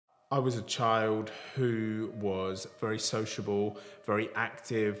I was a child who was very sociable, very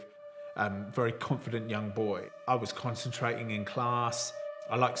active, very confident young boy. I was concentrating in class.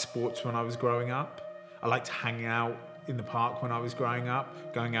 I liked sports when I was growing up. I liked hanging out in the park when I was growing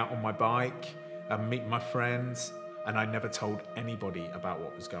up, going out on my bike, meeting my friends, and I never told anybody about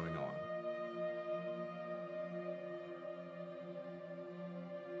what was going on.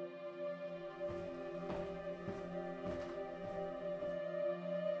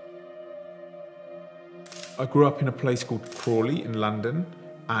 I grew up in a place called Crawley in London,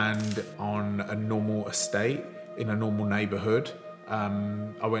 and on a normal estate in a normal neighbourhood.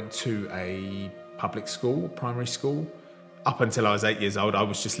 I went to a public school, primary school. Up until I was 8 years old, I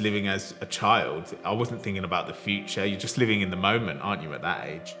was just living as a child. I wasn't thinking about the future. You're just living in the moment, aren't you, at that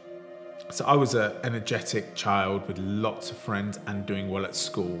age? So I was an energetic child with lots of friends and doing well at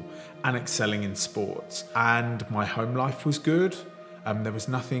school and excelling in sports. And my home life was good. There was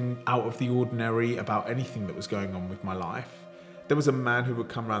nothing out of the ordinary about anything that was going on with my life. There was a man who would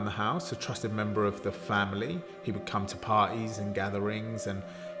come around the house, a trusted member of the family. He would come to parties and gatherings, and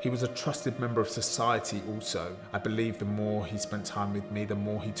he was a trusted member of society also. I believe the more he spent time with me, the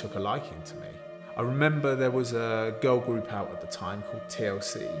more he took a liking to me. I remember there was a girl group out at the time called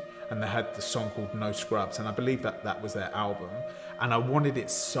TLC, and they had the song called No Scrubs, and I believe that was their album. And I wanted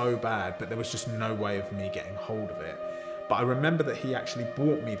it so bad, but there was just no way of me getting hold of it. But I remember that he actually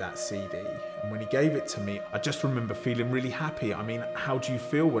bought me that CD, and when he gave it to me, I just remember feeling really happy. I mean, how do you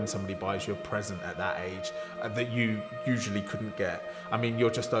feel when somebody buys you a present at that age that you usually couldn't get? I mean, you're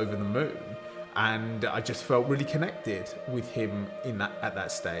just over the moon. And I just felt really connected with him at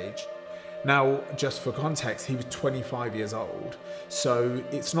that stage. Now, just for context, he was 25 years old, so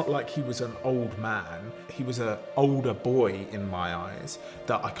it's not like he was an old man. He was an older boy in my eyes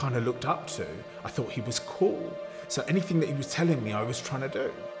that I kind of looked up to. I thought he was cool. So anything that he was telling me, I was trying to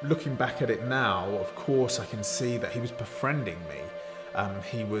do. Looking back at it now, of course, I can see that he was befriending me.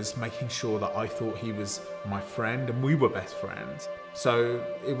 He was making sure that I thought he was my friend and we were best friends. So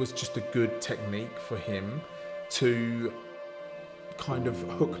it was just a good technique for him to kind of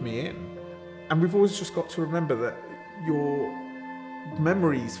hook me in. And we've always just got to remember that your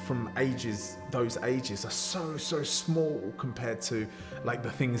memories from those ages are so small compared to like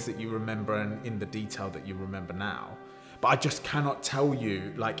the things that you remember and in the detail that you remember now. But I just cannot tell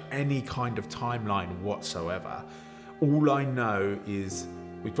you like any kind of timeline whatsoever. All I know is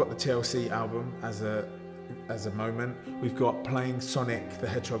we've got the TLC album as a moment. We've got playing Sonic the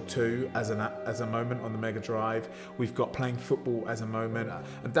Hedgehog 2 as a moment on the Mega Drive. We've got playing football as a moment.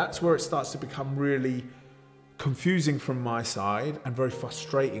 And that's where it starts to become really confusing from my side and very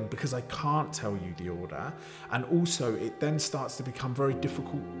frustrating because I can't tell you the order. And also it then starts to become very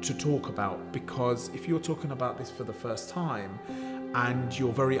difficult to talk about, because if you're talking about this for the first time and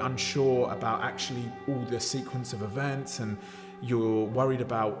you're very unsure about actually all the sequence of events, and you're worried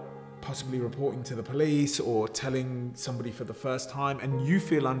about possibly reporting to the police or telling somebody for the first time, and you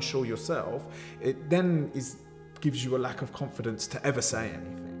feel unsure yourself, it then gives you a lack of confidence to ever say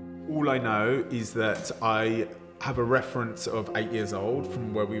anything. All I know is that I have a reference of 8 years old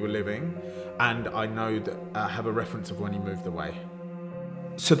from where we were living, and I know that I have a reference of when he moved away.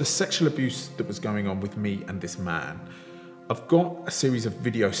 So the sexual abuse that was going on with me and this man, I've got a series of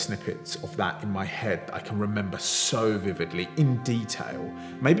video snippets of that in my head that I can remember so vividly, in detail,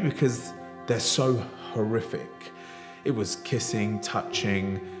 maybe because they're so horrific. It was kissing,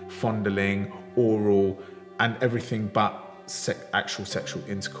 touching, fondling, oral, and everything but actual sexual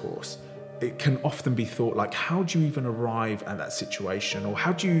intercourse. It can often be thought like, how do you even arrive at that situation? Or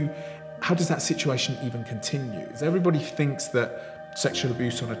how does that situation even continue? Everybody thinks that sexual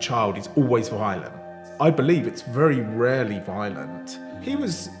abuse on a child is always violent. I believe it's very rarely violent. He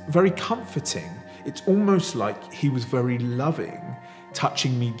was very comforting. It's almost like he was very loving,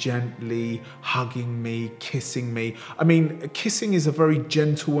 touching me gently, hugging me, kissing me. I mean, kissing is a very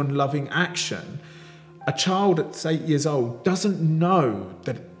gentle and loving action. A child at 8 years old doesn't know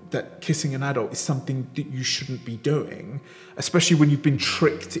that kissing an adult is something that you shouldn't be doing, especially when you've been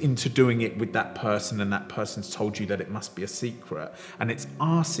tricked into doing it with that person and that person's told you that it must be a secret and it's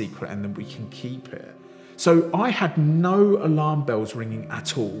our secret and then we can keep it. So I had no alarm bells ringing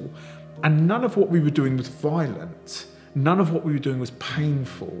at all, and none of what we were doing was violent. None of what we were doing was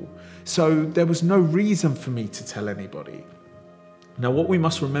painful. So there was no reason for me to tell anybody. Now, what we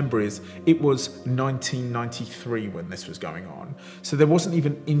must remember is it was 1993 when this was going on. So there wasn't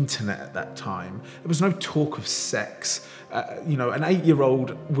even internet at that time. There was no talk of sex. An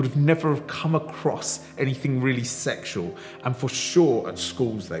 8-year-old would have never have come across anything really sexual. And for sure at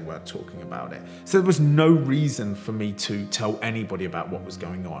schools, they weren't talking about it. So there was no reason for me to tell anybody about what was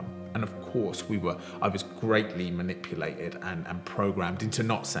going on. And of course I was greatly manipulated and programmed into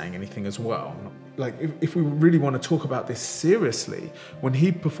not saying anything as well. Like if we really want to talk about this seriously, when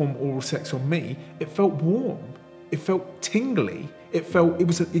he performed oral sex on me, it felt warm. It felt tingly.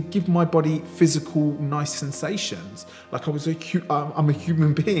 It gave my body physical, nice sensations. Like I'm a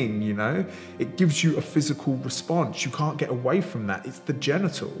human being, you know? It gives you a physical response. You can't get away from that. It's the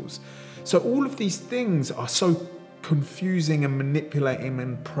genitals. So all of these things are so confusing and manipulating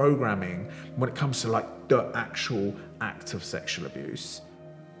and programming when it comes to like the actual act of sexual abuse.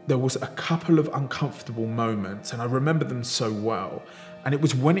 There was a couple of uncomfortable moments, and I remember them so well. And it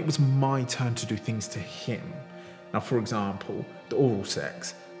was when it was my turn to do things to him. Now, for example, the oral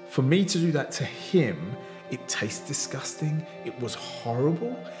sex. For me to do that to him, it tastes disgusting. It was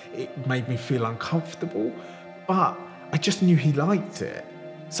horrible. It made me feel uncomfortable, but I just knew he liked it.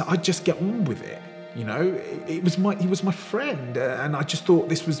 So I'd just get on with it. You know, he was my friend, and I just thought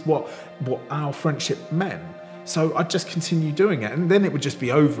this was what our friendship meant. So I'd just continue doing it, and then it would just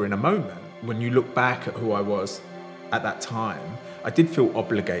be over in a moment. When you look back at who I was at that time, I did feel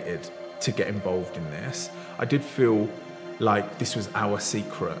obligated to get involved in this. I did feel like this was our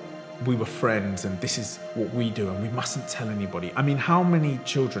secret. We were friends and this is what we do and we mustn't tell anybody. I mean, how many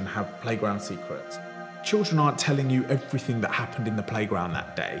children have playground secrets? Children aren't telling you everything that happened in the playground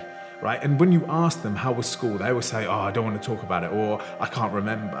that day, right? And when you ask them how was school, they always say, oh, I don't want to talk about it, or I can't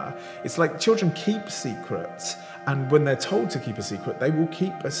remember. It's like children keep secrets, and when they're told to keep a secret, they will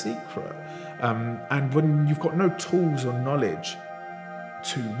keep a secret. And when you've got no tools or knowledge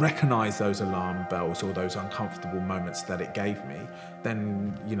to recognize those alarm bells or those uncomfortable moments that it gave me,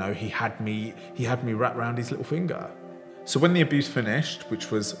 then, you know, he had me wrapped around his little finger. So when the abuse finished,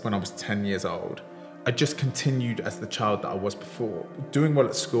 which was when I was 10 years old, I just continued as the child that I was before, doing well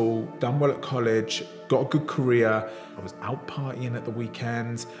at school, done well at college, got a good career. I was out partying at the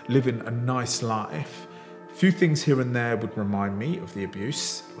weekends, living a nice life. A few things here and there would remind me of the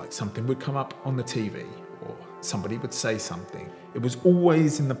abuse, like something would come up on the TV or somebody would say something. It was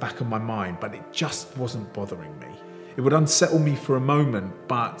always in the back of my mind, but it just wasn't bothering me. It would unsettle me for a moment,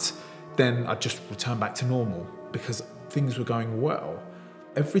 but then I'd just return back to normal because things were going well.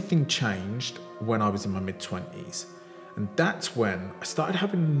 Everything changed when I was in my mid-20s. And that's when I started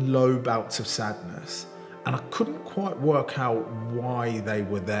having low bouts of sadness. And I couldn't quite work out why they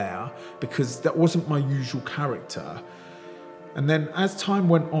were there because that wasn't my usual character. And then as time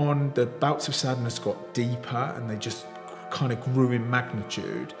went on, the bouts of sadness got deeper and they just kind of grew in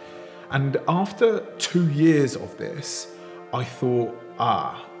magnitude. And after 2 years of this, I thought,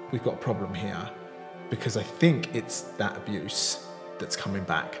 we've got a problem here, because I think it's that abuse that's coming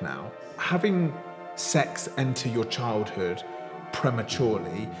back now. Having sex enter your childhood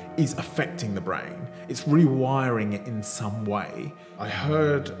prematurely is affecting the brain. It's rewiring it in some way. I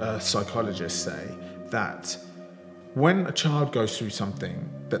heard a psychologist say that when a child goes through something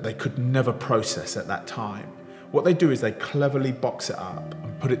that they could never process at that time, what they do is they cleverly box it up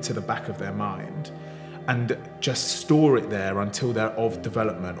and put it to the back of their mind and just store it there until they're of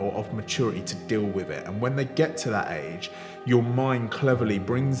development or of maturity to deal with it. And when they get to that age, your mind cleverly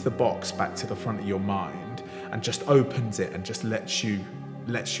brings the box back to the front of your mind and just opens it and just lets you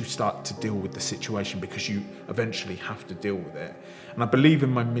start to deal with the situation because you eventually have to deal with it. And I believe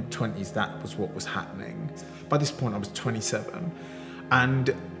in my mid-20s that was what was happening. By this point I was 27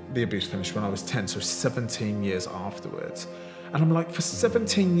 and the abuse finished when I was 10, so 17 years afterwards. And I'm like, for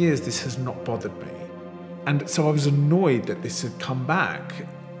 17 years this has not bothered me. And so I was annoyed that this had come back.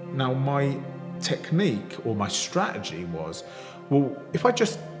 Now my technique or my strategy was, well, if I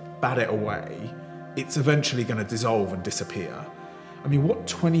just bat it away, it's eventually going to dissolve and disappear. I mean, what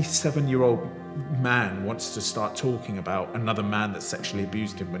 27-year-old man wants to start talking about another man that sexually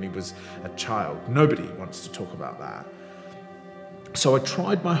abused him when he was a child? Nobody wants to talk about that. So I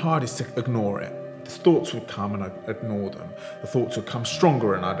tried my hardest to ignore it. The thoughts would come and I'd ignore them. The thoughts would come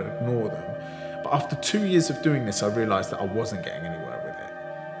stronger and I'd ignore them. But after 2 years of doing this, I realized that I wasn't getting anywhere with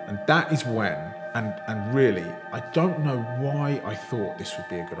it. And that is when, and really, I don't know why I thought this would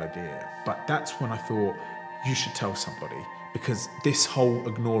be a good idea, but that's when I thought, you should tell somebody, because this whole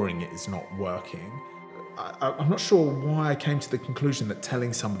ignoring it is not working. I'm not sure why I came to the conclusion that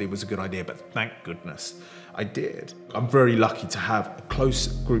telling somebody was a good idea, but thank goodness I did. I'm very lucky to have a close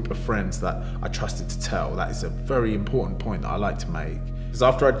group of friends that I trusted to tell. That is a very important point that I like to make. Because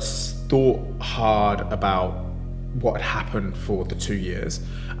after I'd thought hard about what had happened for the 2 years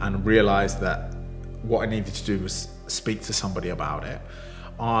and realized that what I needed to do was speak to somebody about it,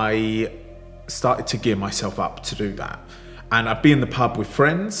 I started to gear myself up to do that. And I'd be in the pub with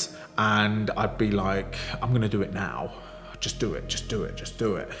friends and I'd be like, I'm gonna do it now. just do it, just do it, just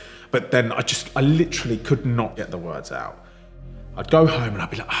do it. But then I literally could not get the words out. I'd go home and I'd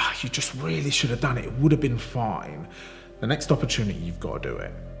be like, you just really should have done it. It would have been fine. The next opportunity, you've got to do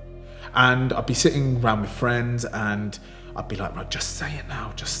it. And I'd be sitting around with friends and I'd be like, right, just say it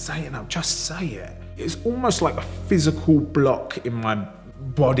now, just say it now, just say it. It's almost like a physical block in my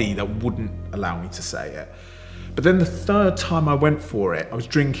body that wouldn't allow me to say it. But then the third time I went for it, I was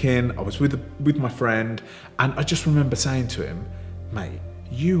drinking, I was with my friend, and I just remember saying to him, mate,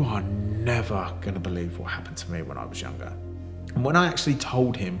 you are never gonna believe what happened to me when I was younger. And when I actually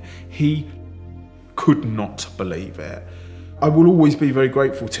told him, he could not believe it. I will always be very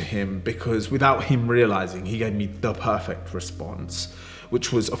grateful to him because without him realizing, he gave me the perfect response,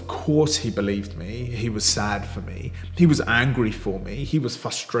 which was, of course, he believed me. He was sad for me. He was angry for me. He was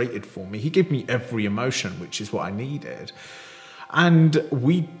frustrated for me. He gave me every emotion, which is what I needed. And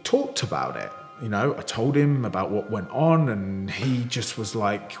we talked about it. You know, I told him about what went on and he just was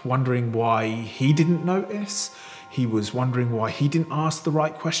like wondering why he didn't notice. He was wondering why he didn't ask the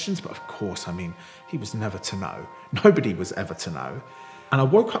right questions. But of course, I mean, he was never to know. Nobody was ever to know. And I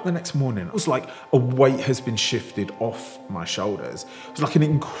woke up the next morning, it was like a weight has been shifted off my shoulders. It was like an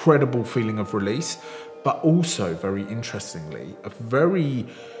incredible feeling of release, but also, very interestingly, a very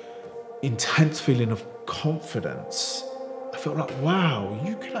intense feeling of confidence. I felt like, wow,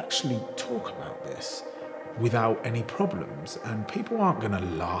 you could actually talk about this without any problems, and people aren't going to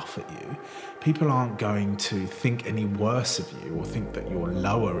laugh at you. People aren't going to think any worse of you or think that you're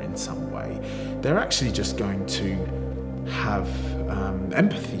lower in some way. They're actually just going to have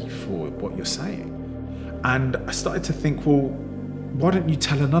empathy for what you're saying. And I started to think, well, why don't you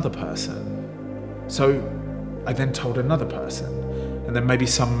tell another person? So I then told another person, and then maybe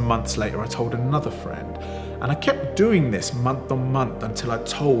some months later I told another friend. And I kept doing this month on month until I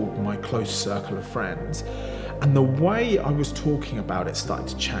told my close circle of friends. And the way I was talking about it started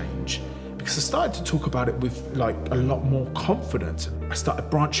to change because I started to talk about it with like a lot more confidence. I started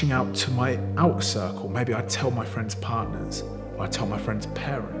branching out to my outer circle. Maybe I'd tell my friends' partners or I'd tell my friends'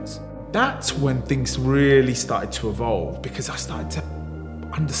 parents. That's when things really started to evolve because I started to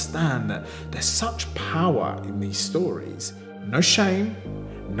understand that there's such power in these stories. No shame,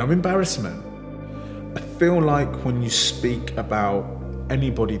 no embarrassment. I feel like when you speak about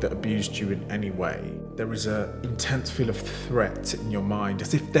anybody that abused you in any way, there is an intense feel of threat in your mind,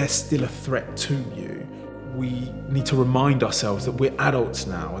 as if they're still a threat to you. We need to remind ourselves that we're adults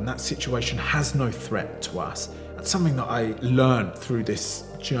now and that situation has no threat to us. That's something that I learned through this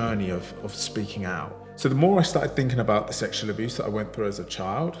journey of speaking out. So the more I started thinking about the sexual abuse that I went through as a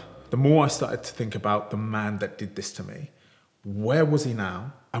child, the more I started to think about the man that did this to me. Where was he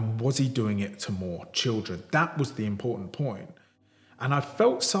now? And was he doing it to more children? That was the important point. And I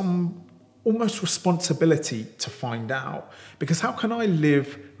felt some almost responsibility to find out, because how can I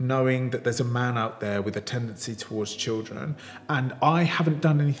live knowing that there's a man out there with a tendency towards children and I haven't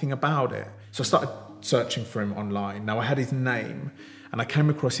done anything about it? So I started searching for him online. Now I had his name and I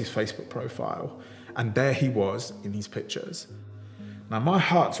came across his Facebook profile and there he was in his pictures. Now my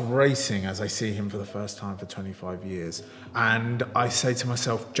heart's racing as I see him for the first time for 25 years. And I say to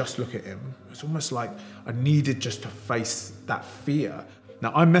myself, just look at him. It's almost like I needed just to face that fear.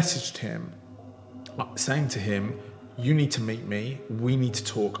 Now I messaged him saying to him, you need to meet me. We need to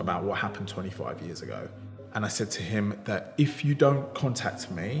talk about what happened 25 years ago. And I said to him that if you don't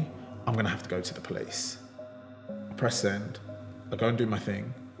contact me, I'm gonna have to go to the police. I press send, I go and do my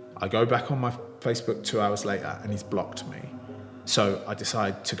thing. I go back on my Facebook 2 hours later and he's blocked me. So I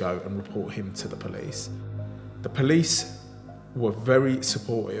decided to go and report him to the police. The police were very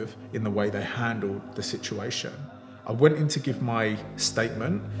supportive in the way they handled the situation. I went in to give my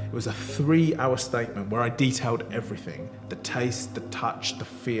statement. It was a 3-hour statement where I detailed everything, the taste, the touch, the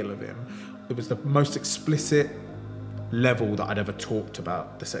feel of him. It was the most explicit level that I'd ever talked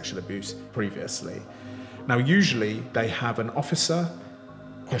about the sexual abuse previously. Now, usually they have an officer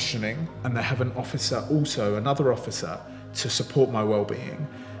questioning and they have an officer, also another officer, to support my well-being,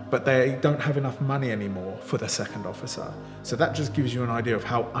 but they don't have enough money anymore for the second officer. So that just gives you an idea of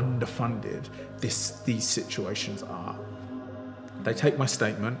how underfunded these situations are. They take my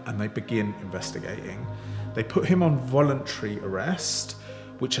statement and they begin investigating. They put him on voluntary arrest,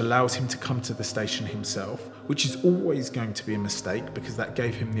 which allows him to come to the station himself, which is always going to be a mistake because that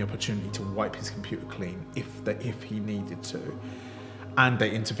gave him the opportunity to wipe his computer clean if he needed to. And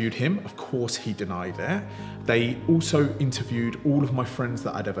they interviewed him. Of course, he denied it. They also interviewed all of my friends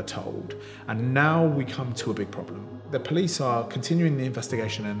that I'd ever told. And now we come to a big problem. The police are continuing the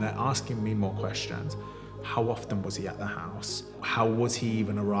investigation and they're asking me more questions. How often was he at the house? How was he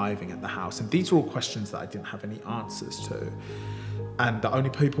even arriving at the house? And these are all questions that I didn't have any answers to. And the only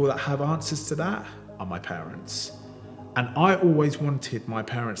people that have answers to that are my parents. And I always wanted my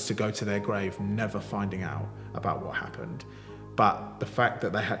parents to go to their grave never finding out about what happened. But the fact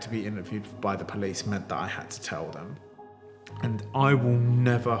that they had to be interviewed by the police meant that I had to tell them. And I will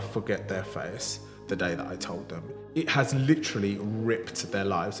never forget their face the day that I told them. It has literally ripped their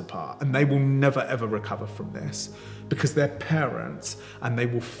lives apart, and they will never ever recover from this because they're parents, and they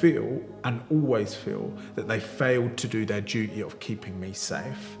will feel and always feel that they failed to do their duty of keeping me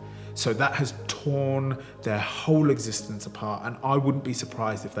safe. So that has torn their whole existence apart, and I wouldn't be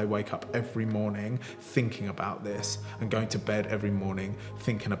surprised if they wake up every morning thinking about this and going to bed every morning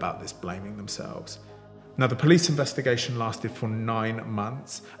thinking about this, blaming themselves. Now, the police investigation lasted for 9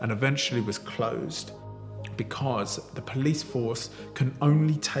 months and eventually was closed because the police force can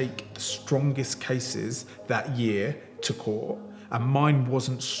only take the strongest cases that year to court, and mine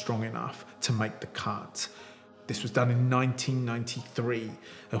wasn't strong enough to make the cut. This was done in 1993.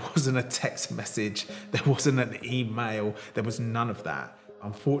 There wasn't a text message, there wasn't an email, there was none of that.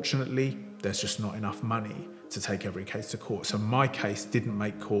 Unfortunately, there's just not enough money to take every case to court. So my case didn't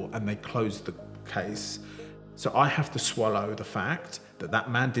make court and they closed the case. So I have to swallow the fact that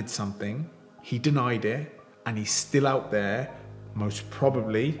that man did something, he denied it, and he's still out there, most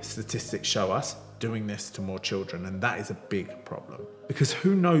probably, statistics show us, doing this to more children, and that is a big problem. Because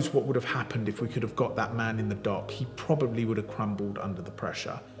who knows what would have happened if we could have got that man in the dock. He probably would have crumbled under the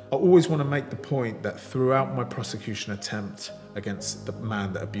pressure. I always want to make the point that throughout my prosecution attempt against the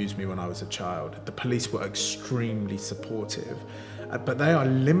man that abused me when I was a child, the police were extremely supportive, but they are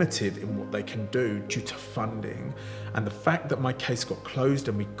limited in what they can do due to funding. And the fact that my case got closed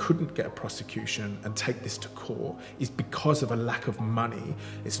and we couldn't get a prosecution and take this to court is because of a lack of money.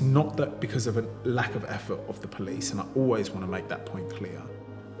 It's not that because of a lack of effort of the police, and I always want to make that point clear.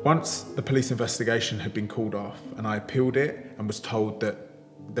 Once the police investigation had been called off and I appealed it and was told that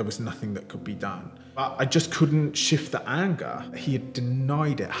there was nothing that could be done, but I just couldn't shift the anger. He had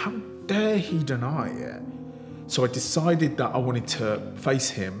denied it. How dare he deny it? So I decided that I wanted to face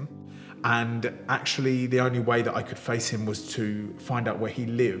him, and actually the only way that I could face him was to find out where he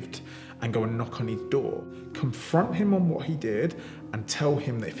lived and go and knock on his door, confront him on what he did, and tell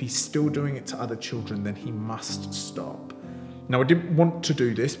him that if he's still doing it to other children, then he must stop. Now, I didn't want to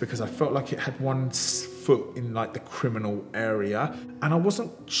do this because I felt like it had one foot in like the criminal area, and I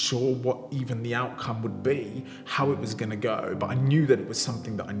wasn't sure what even the outcome would be, how it was going to go, but I knew that it was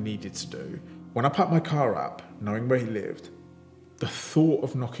something that I needed to do. When I packed my car up, knowing where he lived, the thought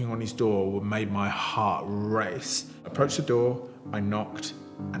of knocking on his door made my heart race. I approached the door, I knocked,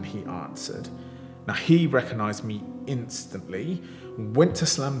 and he answered. Now, he recognized me instantly, went to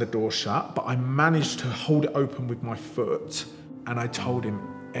slam the door shut, but I managed to hold it open with my foot, and I told him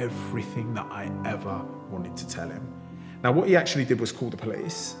everything that I ever wanted to tell him. Now, what he actually did was call the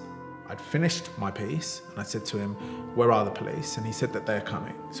police. I'd finished my piece, and I said to him, "Where are the police?" And he said that they're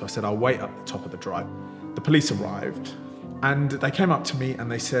coming. So I said, "I'll wait at the top of the drive." The police arrived, and they came up to me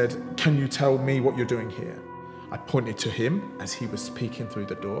and they said, "Can you tell me what you're doing here?" I pointed to him as he was peeking through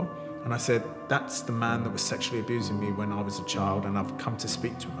the door, and I said, "That's the man that was sexually abusing me when I was a child, and I've come to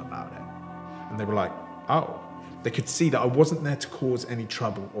speak to him about it." And they were like, "Oh." They could see that I wasn't there to cause any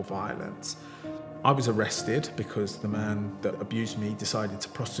trouble or violence. I was arrested because the man that abused me decided to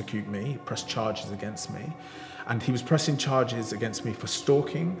prosecute me, press charges against me, and he was pressing charges against me for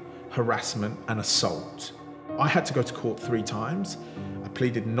stalking, harassment, and assault. I had to go to court 3 times. I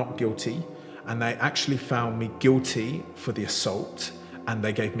pleaded not guilty, and they actually found me guilty for the assault, and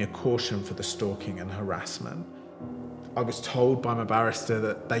they gave me a caution for the stalking and harassment. I was told by my barrister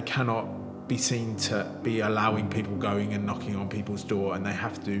that they cannot be seen to be allowing people going and knocking on people's door, and they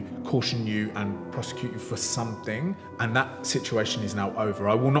have to caution you and prosecute you for something, and that situation is now over.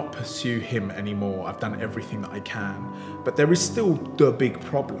 I will not pursue him anymore. I've done everything that I can, but there is still the big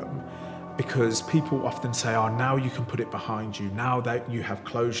problem, because people often say, "Oh, now you can put it behind you, now that you have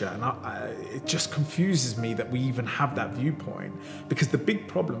closure," and it just confuses me that we even have that viewpoint, because the big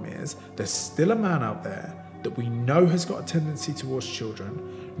problem is there's still a man out there that we know has got a tendency towards children.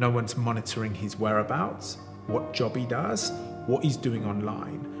 No one's monitoring his whereabouts, what job he does, what he's doing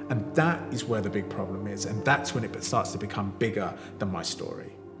online. And that is where the big problem is. And that's when it starts to become bigger than my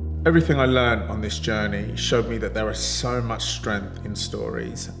story. Everything I learned on this journey showed me that there is so much strength in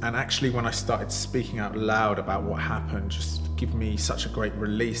stories. And actually, when I started speaking out loud about what happened, just give me such a great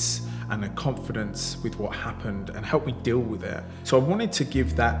release and a confidence with what happened and help me deal with it. So I wanted to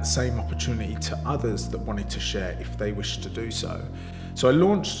give that same opportunity to others that wanted to share if they wished to do so. So I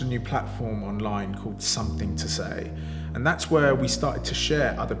launched a new platform online called Something to Say, and that's where we started to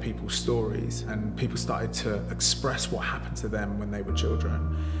share other people's stories, and people started to express what happened to them when they were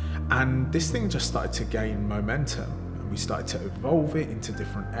children. And this thing just started to gain momentum, and we started to evolve it into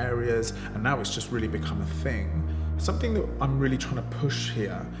different areas, and now it's just really become a thing. Something that I'm really trying to push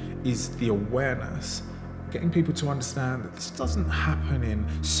here is the awareness, getting people to understand that this doesn't happen in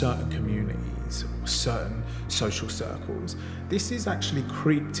certain communities or certain social circles. This is actually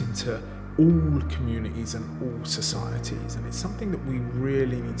creeped into all communities and all societies, and it's something that we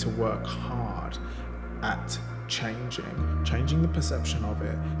really need to work hard at changing the perception of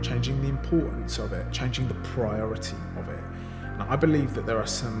it, changing the importance of it, changing the priority of it. Now, I believe that there are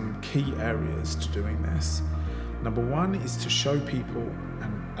some key areas to doing this. Number one is to show people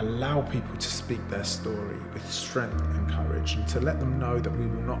and allow people to speak their story with strength and courage, and to let them know that we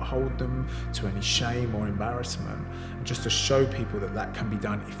will not hold them to any shame or embarrassment, and just to show people that that can be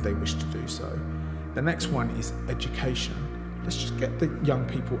done if they wish to do so. The next one is education. Let's just get the young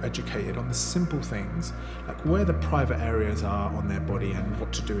people educated on the simple things, like where the private areas are on their body and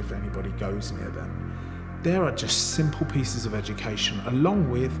what to do if anybody goes near them. There are just simple pieces of education,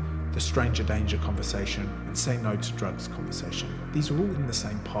 along with the stranger danger conversation and say no to drugs conversation. These are all in the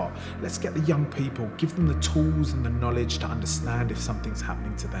same pot. Let's get the young people, give them the tools and the knowledge to understand if something's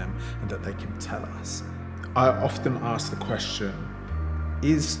happening to them and that they can tell us. I often ask the question,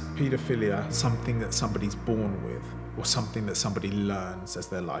 is paedophilia something that somebody's born with, or something that somebody learns as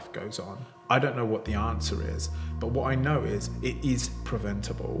their life goes on? I don't know what the answer is, but what I know is it is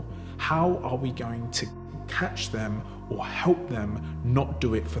preventable. How are we going to catch them or help them not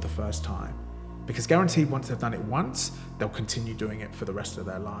do it for the first time? Because guaranteed, once they've done it once, they'll continue doing it for the rest of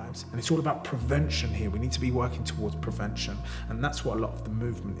their lives. And it's all about prevention here. We need to be working towards prevention, and that's what a lot of the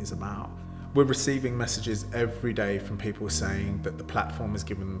movement is about. We're receiving messages every day from people saying that the platform has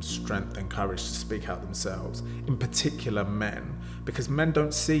given them strength and courage to speak out themselves, in particular men, because men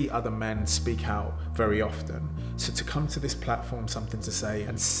don't see other men speak out very often. So to come to this platform, Something to Say,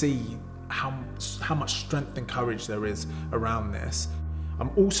 and see how much strength and courage there is around this. I'm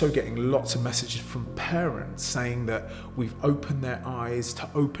also getting lots of messages from parents saying that we've opened their eyes to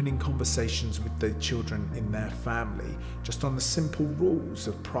opening conversations with their children in their family, just on the simple rules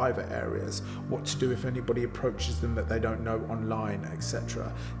of private areas, what to do if anybody approaches them that they don't know online,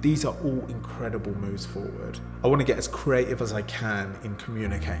 etc. These are all incredible moves forward. I want to get as creative as I can in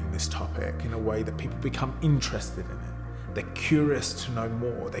communicating this topic in a way that people become interested in it. They're curious to know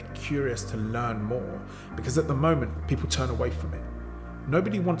more, they're curious to learn more, because at the moment, people turn away from it.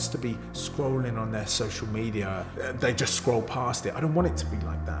 Nobody wants to be scrolling on their social media, they just scroll past it. I don't want it to be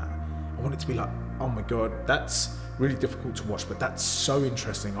like that. I want it to be like, oh my God, that's really difficult to watch, but that's so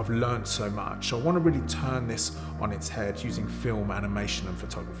interesting. I've learned so much. So I want to really turn this on its head using film, animation, and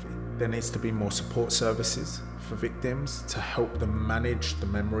photography. There needs to be more support services for victims to help them manage the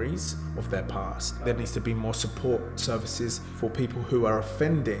memories of their past. There needs to be more support services for people who are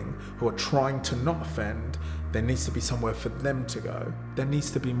offending, who are trying to not offend. There needs to be somewhere for them to go. There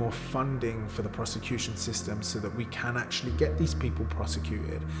needs to be more funding for the prosecution system so that we can actually get these people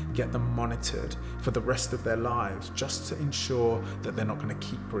prosecuted, get them monitored for the rest of their lives, just to ensure that they're not going to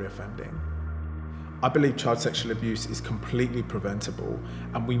keep reoffending. I believe child sexual abuse is completely preventable,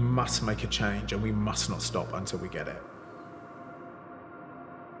 and we must make a change, and we must not stop until we get it.